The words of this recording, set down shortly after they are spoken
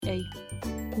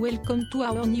Welcome to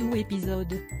our new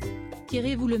episode.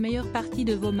 Tirez-vous le meilleur parti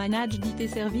de vos managed IT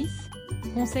services?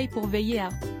 Conseils pour veiller à.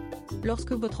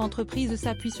 Lorsque votre entreprise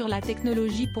s'appuie sur la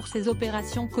technologie pour ses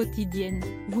opérations quotidiennes,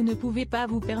 vous ne pouvez pas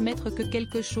vous permettre que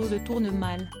quelque chose tourne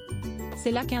mal.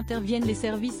 C'est là qu'interviennent les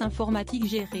services informatiques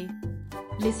gérés.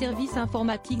 Les services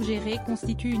informatiques gérés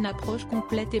constituent une approche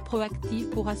complète et proactive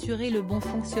pour assurer le bon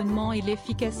fonctionnement et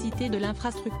l'efficacité de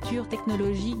l'infrastructure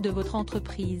technologique de votre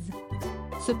entreprise.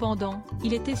 Cependant,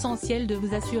 il est essentiel de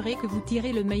vous assurer que vous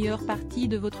tirez le meilleur parti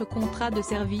de votre contrat de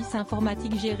service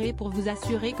informatique géré pour vous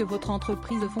assurer que votre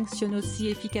entreprise fonctionne aussi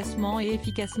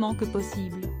efficacement que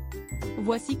possible.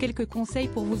 Voici quelques conseils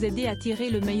pour vous aider à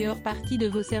tirer le meilleur parti de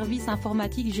vos services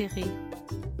informatiques gérés.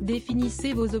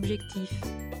 Définissez vos objectifs.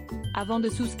 Avant de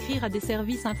souscrire à des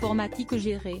services informatiques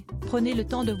gérés, prenez le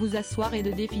temps de vous asseoir et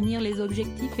de définir les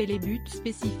objectifs et les buts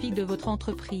spécifiques de votre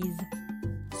entreprise.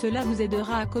 Cela vous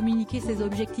aidera à communiquer ces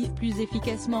objectifs plus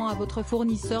efficacement à votre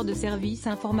fournisseur de services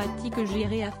informatiques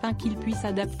gérés afin qu'il puisse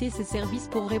adapter ses services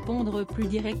pour répondre plus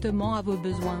directement à vos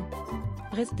besoins.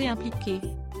 Restez impliqué.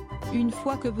 Une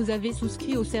fois que vous avez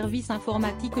souscrit aux services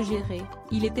informatiques gérés,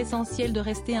 il est essentiel de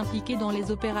rester impliqué dans les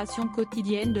opérations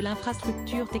quotidiennes de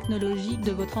l'infrastructure technologique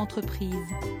de votre entreprise.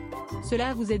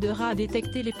 Cela vous aidera à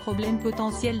détecter les problèmes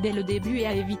potentiels dès le début et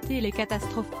à éviter les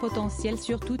catastrophes potentielles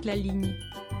sur toute la ligne.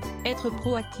 Être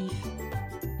proactif.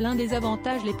 L'un des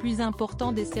avantages les plus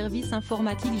importants des services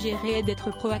informatiques gérés est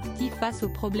d'être proactif face aux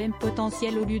problèmes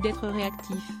potentiels au lieu d'être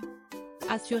réactif.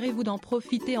 Assurez-vous d'en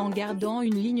profiter en gardant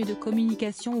une ligne de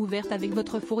communication ouverte avec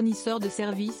votre fournisseur de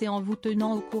services et en vous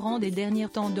tenant au courant des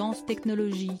dernières tendances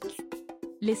technologiques.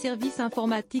 Les services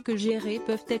informatiques gérés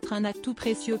peuvent être un atout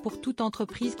précieux pour toute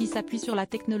entreprise qui s'appuie sur la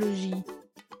technologie.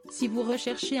 Si vous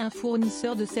recherchez un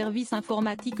fournisseur de services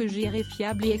informatiques gérés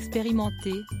fiable et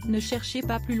expérimenté, ne cherchez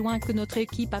pas plus loin que notre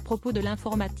équipe à propos de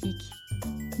l'informatique.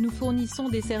 Nous fournissons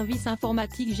des services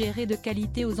informatiques gérés de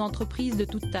qualité aux entreprises de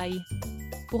toute taille.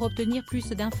 Pour obtenir plus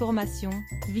d'informations,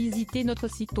 visitez notre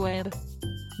site web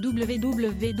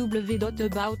www.aboutit.be.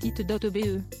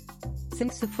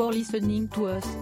 Thanks for listening to us.